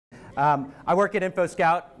I work at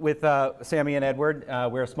InfoScout with Sammy and Edward.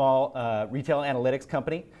 We're a small retail analytics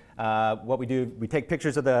company. What we do, we take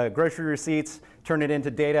pictures of the grocery receipts, turn it into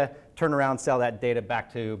data, turn around, sell that data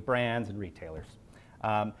back to brands and retailers.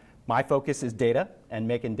 My focus is data and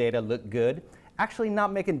making data look good. Actually,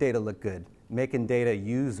 not making data look good, making data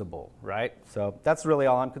usable, right? So that's really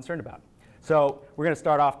all I'm concerned about. So we're going to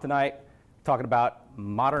start off tonight talking about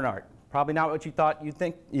modern art. Probably not what you thought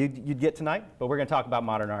you'd get tonight, but we're going to talk about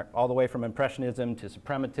modern art, all the way from Impressionism to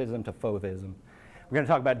Suprematism to Fauvism. We're going to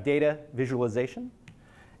talk about data visualization,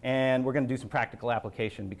 and we're going to do some practical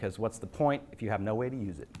application, because what's the point if you have no way to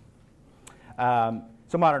use it?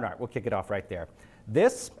 So modern art, we'll kick it off right there.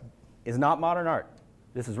 This is not modern art.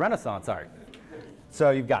 This is Renaissance art. So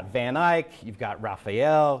you've got Van Eyck, you've got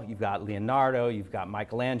Raphael, you've got Leonardo, you've got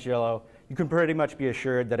Michelangelo. You can pretty much be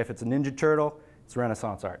assured that if it's a Ninja Turtle, it's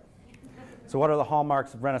Renaissance art. So what are the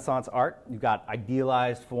hallmarks of Renaissance art? You've got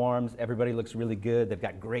idealized forms. Everybody looks really good. They've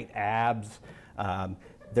got great abs.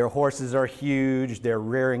 Their horses are huge. They're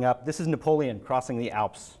rearing up. This is Napoleon crossing the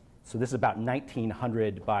Alps. So this is about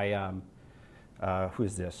 1900 by, who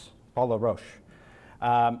is this? Paul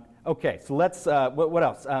Laroche. OK, so let's, what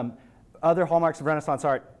else? Other hallmarks of Renaissance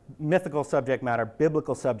art: mythical subject matter,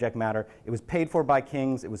 biblical subject matter. It was paid for by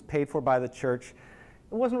kings. It was paid for by the church.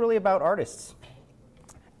 It wasn't really about artists.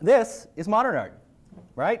 This is modern art,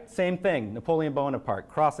 right? Same thing. Napoleon Bonaparte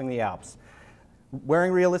crossing the Alps,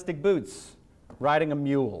 wearing realistic boots, riding a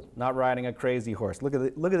mule, not riding a crazy horse. Look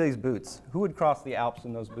at these boots. Who would cross the Alps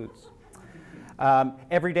in those boots?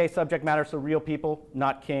 Everyday subject matter, so real people,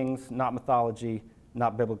 not kings, not mythology,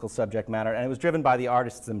 not biblical subject matter. And it was driven by the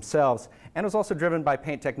artists themselves, and it was also driven by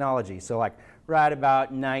paint technology. So like right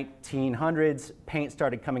about 1900s, paint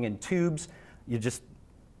started coming in tubes.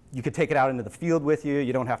 You could take it out into the field with you.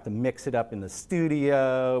 You don't have to mix it up in the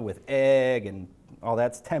studio with egg and all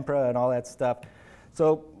that's tempera and all that stuff.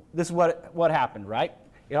 So this is what happened, right?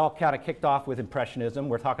 It all kind of kicked off with Impressionism.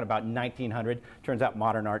 We're talking about 1900. Turns out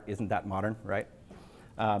modern art isn't that modern, right?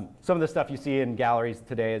 Some of the stuff you see in galleries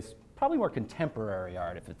today is probably more contemporary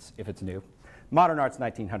art if it's new. Modern art's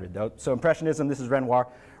 1900 though. So Impressionism, this is Renoir.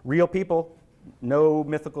 Real people. No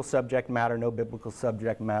mythical subject matter, no biblical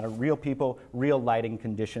subject matter. Real people, real lighting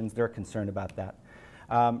conditions. They're concerned about that.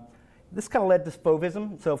 This kind of led to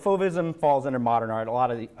Fauvism. So Fauvism falls under modern art.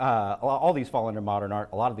 All these fall under modern art.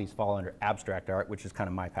 A lot of these fall under abstract art, which is kind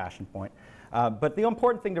of my passion point. But the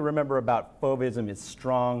important thing to remember about Fauvism is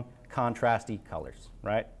strong, contrasty colors,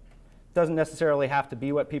 right? Doesn't necessarily have to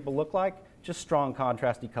be what people look like, just strong,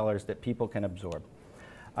 contrasty colors that people can absorb.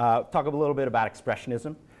 Talk a little bit about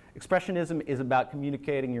Expressionism. Expressionism is about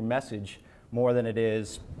communicating your message more than it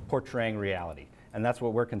is portraying reality. And that's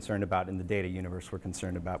what we're concerned about in the data universe. We're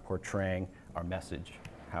concerned about portraying our message,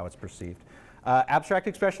 how it's perceived. Abstract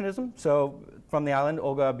Expressionism, so from the island,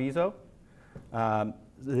 Olga Abizo.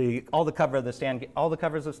 All the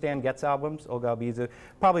covers of Stan Getz albums, Olga Abizo.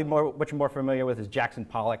 Probably what you're more familiar with is Jackson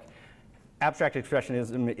Pollock. Abstract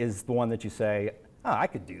Expressionism is the one that you say, oh, I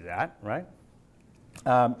could do that, right?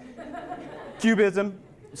 Cubism.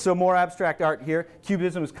 So more abstract art here.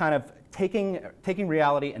 Cubism is kind of taking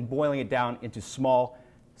reality and boiling it down into small,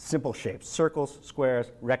 simple shapes. Circles,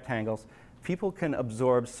 squares, rectangles. People can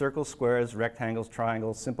absorb circles, squares, rectangles,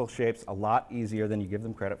 triangles, simple shapes a lot easier than you give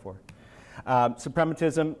them credit for.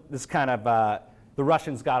 Suprematism, this kind of, the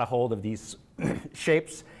Russians got a hold of these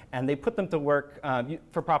shapes, and they put them to work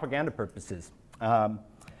for propaganda purposes.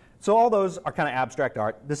 So all those are kind of abstract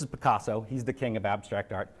art. This is Picasso. He's the king of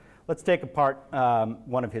abstract art. Let's take apart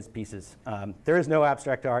one of his pieces. There is no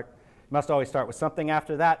abstract art. You must always start with something.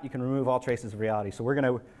 After that, you can remove all traces of reality. So we're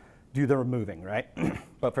going to do the removing, right?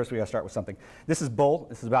 But first, we got to start with something. This is Bull.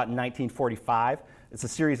 This is about 1945. It's a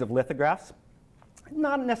series of lithographs.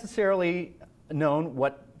 Not necessarily known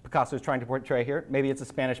what Picasso is trying to portray here. Maybe it's a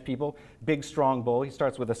Spanish people. Big, strong bull. He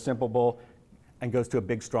starts with a simple bull and goes to a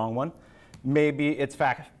big, strong one. Maybe it's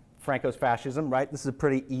Franco's fascism, right? This is a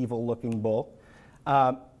pretty evil-looking bull.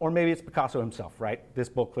 Or maybe it's Picasso himself, right? This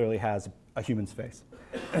bull clearly has a human's face.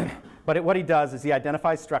 But what he does is he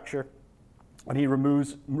identifies structure, and he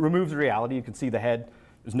removes reality. You can see the head.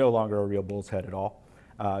 There's no longer a real bull's head at all.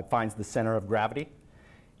 Finds the center of gravity.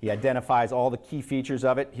 He identifies all the key features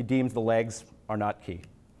of it. He deems the legs are not key.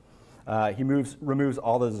 He removes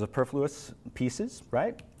all the superfluous pieces,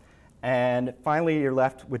 right? And finally, you're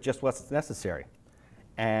left with just what's necessary.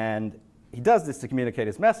 And he does this to communicate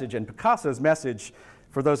his message. And Picasso's message,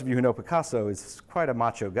 for those of you who know Picasso, is quite a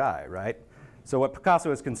macho guy, right? So what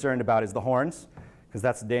Picasso is concerned about is the horns, because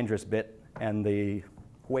that's the dangerous bit, and the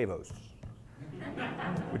huevos,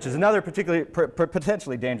 which is another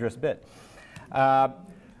potentially dangerous bit.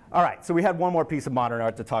 All right, so we had one more piece of modern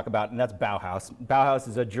art to talk about, and that's Bauhaus. Bauhaus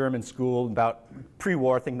is a German school about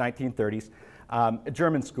pre-war, I think 1930s, a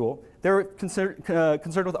German school. They were concerned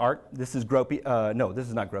with art. This is no, this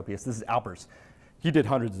is not Gropius, this is Alpers. He did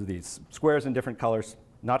hundreds of these, squares in different colors,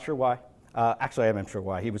 not sure why. Actually, I am sure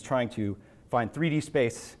why. He was trying to find 3D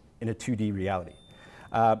space in a 2D reality.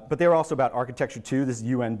 But they were also about architecture too. This is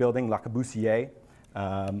UN building, Le Corbusier.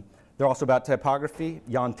 They're also about typography,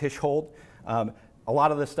 Jan Tischhold. A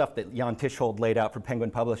lot of the stuff that Jan Tischhold laid out for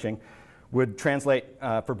Penguin Publishing would translate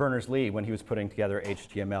for Berners-Lee when he was putting together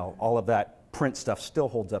HTML. All of that print stuff still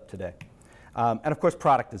holds up today. And of course,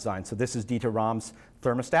 product design. So this is Dieter Rams'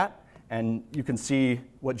 thermostat. And you can see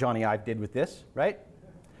what Johnny Ive did with this, right?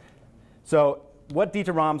 So what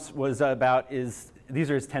Dieter Rams was about is,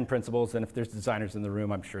 these are his 10 principles. And if there's designers in the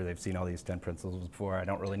room, I'm sure they've seen all these 10 principles before. I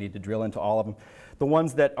don't really need to drill into all of them. The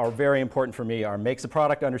ones that are very important for me are makes a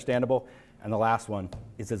product understandable. And the last one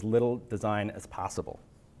is as little design as possible.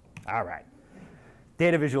 All right.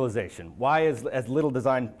 Data visualization. Why is as little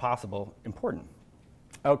design possible important?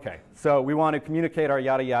 OK, so we want to communicate our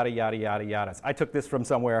yada, yada, yada, yada, yadas. I took this from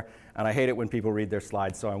somewhere, and I hate it when people read their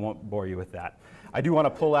slides, so I won't bore you with that. I do want to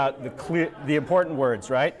pull out the important words,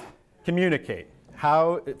 right? Communicate.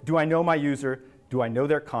 How do I know my user? Do I know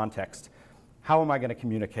their context? How am I going to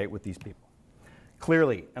communicate with these people?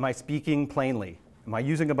 Clearly, am I speaking plainly? Am I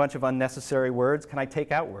using a bunch of unnecessary words? Can I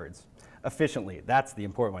take out words? Efficiently, that's the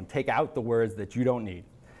important one. Take out the words that you don't need.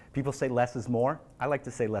 People say less is more. I like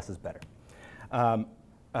to say less is better.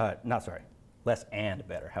 Less and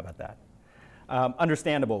better. How about that?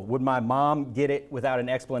 Understandable. Would my mom get it without an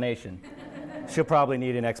explanation? She'll probably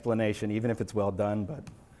need an explanation, even if it's well done. But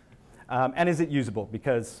and is it usable?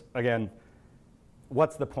 Because, again,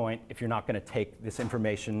 what's the point if you're not going to take this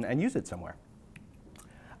information and use it somewhere?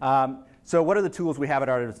 So what are the tools we have at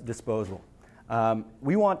our disposal?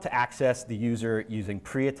 We want to access the user using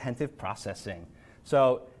pre-attentive processing.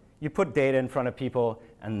 So you put data in front of people,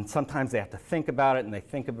 and sometimes they have to think about it, and they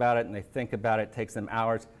think about it, and they think about it. It takes them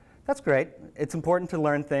hours. That's great. It's important to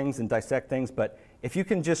learn things and dissect things, but if you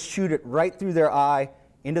can just shoot it right through their eye,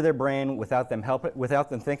 into their brain, without them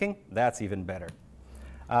thinking, that's even better.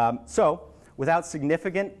 So without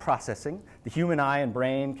significant processing, the human eye and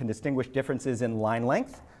brain can distinguish differences in line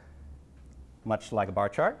length, much like a bar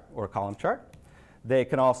chart or a column chart. They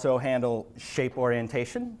can also handle shape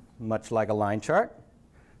orientation, much like a line chart.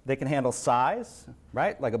 They can handle size,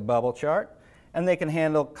 right, like a bubble chart. And they can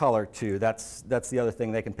handle color, too. That's the other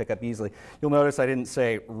thing they can pick up easily. You'll notice I didn't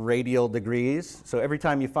say radial degrees. So every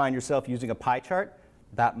time you find yourself using a pie chart,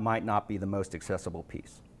 that might not be the most accessible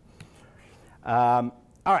piece. All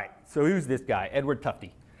right, so who's this guy? Edward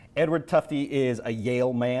Tufte. Edward Tufte is a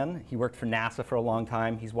Yale man. He worked for NASA for a long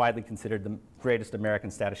time. He's widely considered the greatest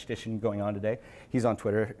American statistician going on today. He's on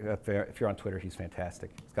Twitter. If you're on Twitter, he's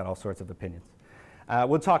fantastic. He's got all sorts of opinions.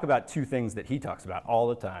 We'll talk about two things that he talks about all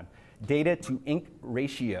the time. Data to ink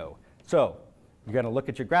ratio. So you're going to look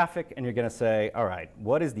at your graphic, and you're going to say, all right,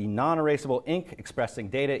 what is the non-erasable ink expressing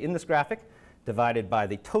data in this graphic divided by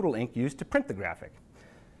the total ink used to print the graphic?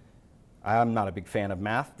 I'm not a big fan of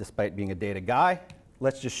math, despite being a data guy.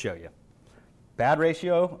 Let's just show you. Bad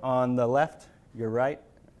ratio on the left, your right,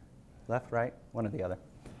 left, right, one or the other.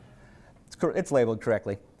 It's labeled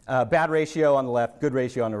correctly. Bad ratio on the left, good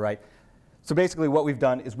ratio on the right. So basically what we've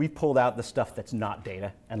done is we've pulled out the stuff that's not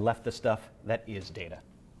data and left the stuff that is data.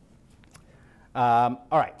 All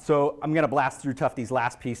right, so I'm going to blast through Tufte's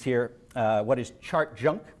last piece here. What is chart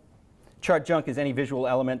junk? Chart junk is any visual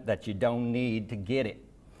element that you don't need to get it.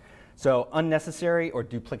 So unnecessary or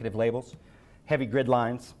duplicative labels, heavy grid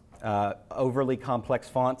lines, overly complex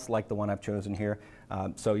fonts like the one I've chosen here.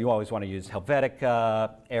 So you always want to use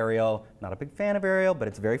Helvetica, Arial. Not a big fan of Arial, but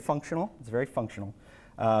it's very functional. It's very functional.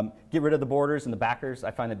 Get rid of the borders and the backers.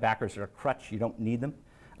 I find that backers are a crutch. You don't need them.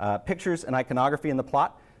 Pictures and iconography in the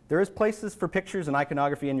plot. There is places for pictures and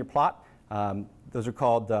iconography in your plot. Those are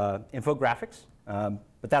called infographics.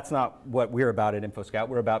 But that's not what we're about at InfoScout.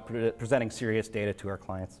 We're about presenting serious data to our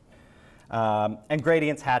clients. And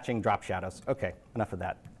gradients, hatching, drop shadows. OK, enough of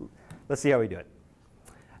that. Let's see how we do it.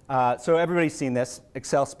 So everybody's seen this.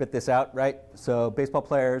 Excel spit this out, right? So baseball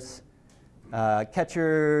players,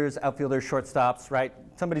 catchers, outfielders, shortstops, right?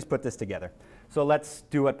 Somebody's put this together. So let's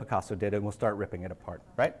do what Picasso did, and we'll start ripping it apart,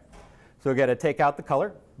 right? So we're going to take out the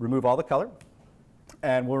color, remove all the color,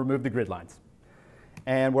 and we'll remove the grid lines.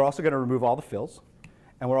 And we're also going to remove all the fills,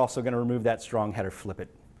 and we're also going to remove that strong header, flip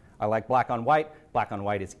it. I like black on white. Black on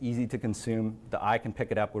white is easy to consume. The eye can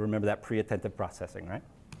pick it up. We'll remember that pre-attentive processing, right?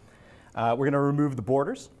 We're going to remove the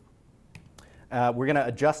borders. We're going to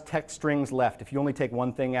adjust text strings left. If you only take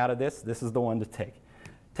one thing out of this, this is the one to take.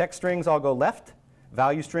 Text strings all go left.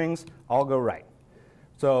 Value strings all go right.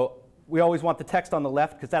 So we always want the text on the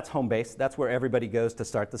left because that's home base. That's where everybody goes to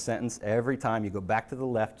start the sentence. Every time you go back to the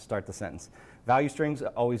left to start the sentence. Value strings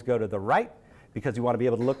always go to the right because you want to be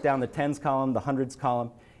able to look down the tens column, the hundreds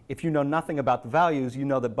column. If you know nothing about the values, you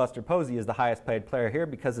know that Buster Posey is the highest paid player here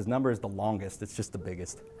because his number is the longest. It's just the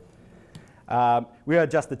biggest. We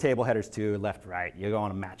adjust the table headers too, left, right. You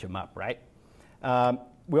want to match them up, right?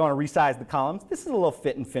 We want to resize the columns. This is a little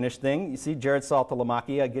fit and finish thing. You see Jared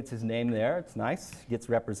Saltalamacchia gets his name there. It's nice. Gets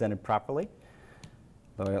represented properly.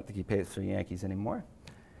 Though I don't think he plays for the Yankees anymore.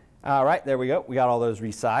 All right, there we go. We got all those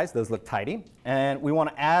resized. Those look tidy. And we want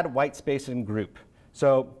to add white space and group.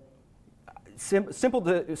 So simple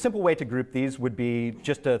way to group these would be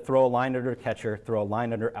just to throw a line under catcher, throw a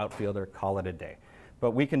line under outfielder, call it a day.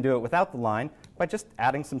 But we can do it without the line by just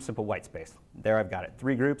adding some simple white space. There I've got it.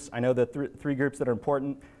 3 groups. I know the three groups that are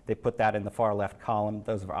important. They put that in the far left column.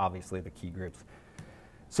 Those are obviously the key groups.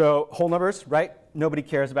 So whole numbers, right? Nobody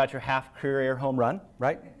cares about your half career home run,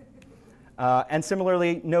 right? And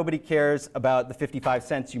similarly, nobody cares about the 55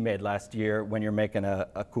 cents you made last year when you're making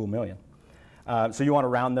a cool million. So you want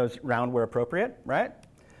to round where appropriate, right?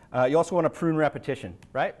 You also want to prune repetition,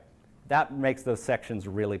 right? That makes those sections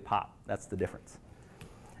really pop. That's the difference.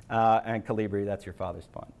 And Calibri, that's your father's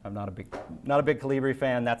font. I'm not a big Calibri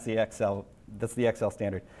fan. That's the Excel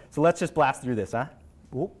standard. So let's just blast through this, huh?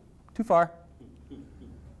 Oop, too far.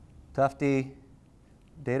 Tufty,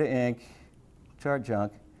 Data Inc., Chart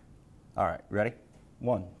Junk. All right, ready?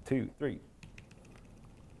 1, 2, 3.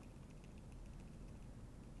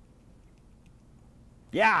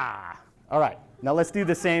 Yeah. All right. Now let's do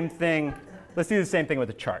the same thing. Let's do the same thing with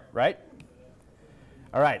the chart, right?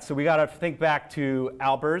 All right, so we got to think back to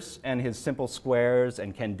Albers and his simple squares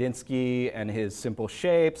and Kandinsky and his simple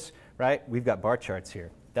shapes, right? We've got bar charts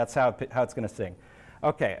here. That's how it's going to sing.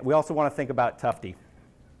 OK, we also want to think about Tufty,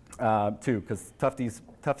 too, because Tufty's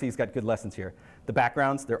got good lessons here. The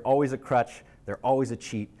backgrounds, they're always a crutch. They're always a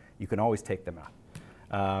cheat. You can always take them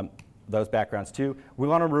out. Those backgrounds, too. We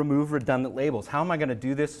want to remove redundant labels. How am I going to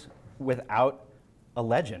do this without a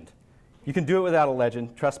legend? You can do it without a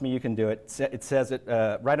legend. Trust me, you can do it. It says it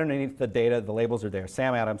right underneath the data. The labels are there.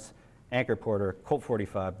 Sam Adams, Anchor Porter, Colt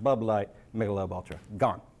 45, Bud Light, Michelob Ultra.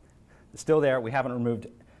 Gone. It's still there. We haven't removed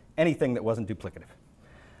anything that wasn't duplicative.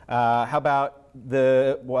 How about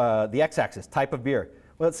the x-axis, type of beer?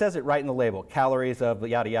 Well, it says it right in the label. Calories of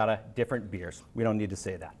yada yada, different beers. We don't need to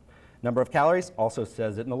say that. Number of calories also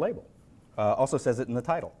says it in the label. Also says it in the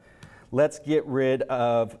title. Let's get rid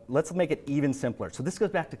of, let's make it even simpler. So this goes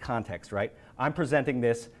back to context, right? I'm presenting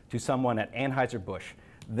this to someone at Anheuser-Busch.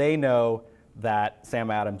 They know that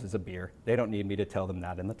Sam Adams is a beer. They don't need me to tell them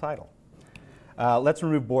that in the title. Let's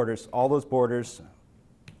remove borders. All those borders,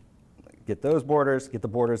 get those borders, get the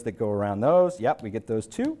borders that go around those. Yep, we get those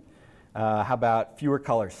too. How about fewer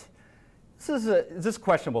colors? This is a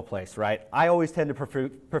questionable place, right? I always tend to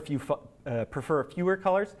prefer fewer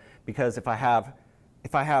colors because if I have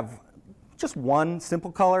just one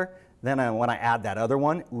simple color, then when I add that other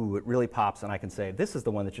one, ooh, it really pops, and I can say, this is the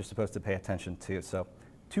one that you're supposed to pay attention to. So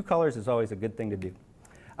 2 colors is always a good thing to do.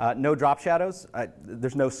 No drop shadows.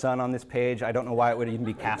 There's no sun on this page. I don't know why it would even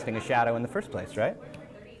be casting a shadow in the first place, right?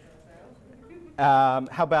 How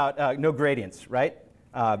about no gradients, right?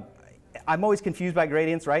 I'm always confused by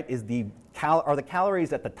gradients, right? Are the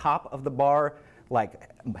calories at the top of the bar like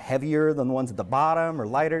heavier than the ones at the bottom or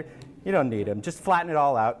lighter? You don't need them. Just flatten it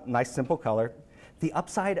all out. Nice, simple color. The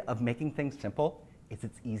upside of making things simple is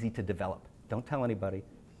it's easy to develop. Don't tell anybody.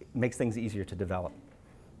 It makes things easier to develop.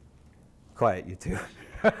 Quiet, you two.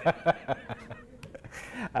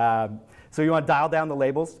 So you want to dial down the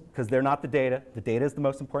labels because they're not the data. The data is the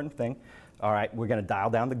most important thing. All right, we're going to dial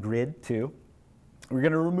down the grid too. We're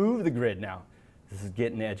going to remove the grid now. This is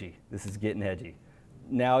getting edgy. This is getting edgy.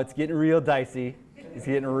 Now it's getting real dicey. It's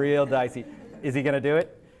getting real dicey. Is he going to do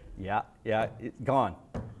it? Yeah, gone.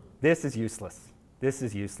 This is useless. This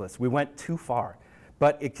is useless. We went too far.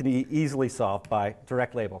 But it can be easily solved by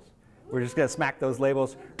direct labels. We're just going to smack those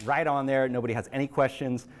labels right on there. Nobody has any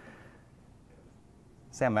questions.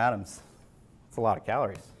 Sam Adams, it's a lot of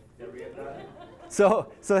calories.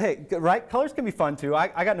 So hey, right? Colors can be fun too.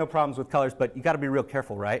 I got no problems with colors, but you got to be real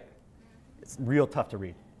careful, right? It's real tough to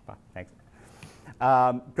read. Oh, thanks.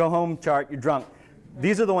 Go home chart. You're drunk.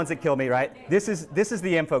 These are the ones that kill me, right? This is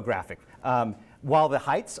the infographic. While the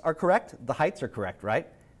heights are correct, right?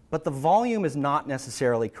 But the volume is not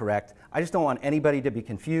necessarily correct. I just don't want anybody to be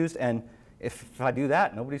confused. And if I do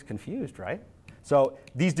that, nobody's confused, right? So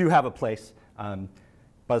these do have a place.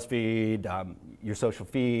 BuzzFeed, your social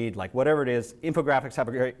feed, like whatever it is, infographics have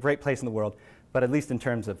a great place in the world. but at least in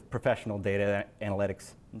terms of professional data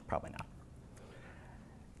analytics, probably not.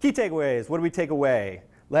 Key takeaways, what do we take away?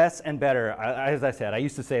 Less and better. As I said, I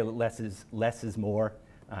used to say less is more.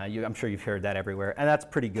 I'm sure you've heard that everywhere, and that's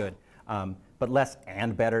pretty good. But less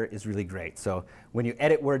and better is really great. So when you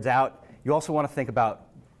edit words out, you also want to think about,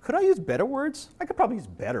 could I use better words? I could probably use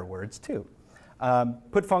better words too.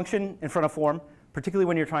 Put function in front of form, particularly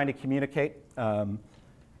when you're trying to communicate.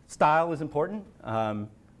 Style is important,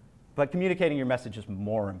 but communicating your message is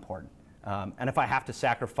more important. And if I have to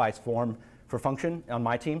sacrifice form for function on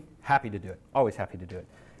my team, happy to do it, always happy to do it.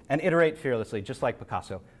 And iterate fearlessly, just like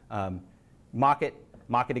Picasso. Mock it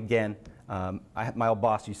again. My old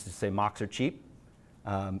boss used to say mocks are cheap.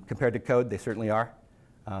 Compared to code, they certainly are.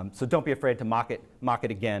 So don't be afraid to mock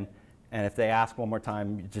it again. And if they ask one more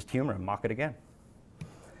time, you just humor them, mock it again.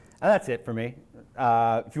 And that's it for me.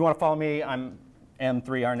 If you want to follow me, I'm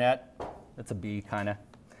M3 Barnett. That's a B, kind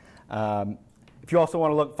of. If you also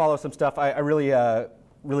want to follow some stuff, I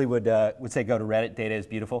really would say go to Reddit. Data is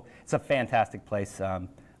beautiful. It's a fantastic place.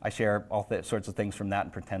 I share all sorts of things from that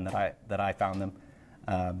and pretend that I found them.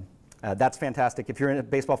 That's fantastic. If you're a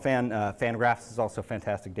baseball fan, Fangraphs is also a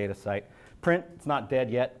fantastic data site. Print, it's not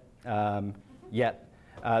dead yet.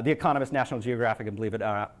 The Economist, National Geographic, and believe it,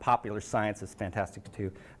 Popular Science is fantastic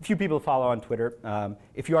too. A few people follow on Twitter.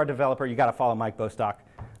 If you are a developer, you got to follow Mike Bostock.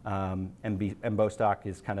 And Bostock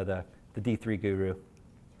is kind of the D3 guru.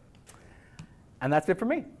 And that's it for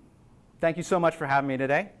me. Thank you so much for having me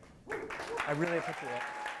today. I really appreciate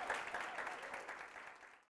it.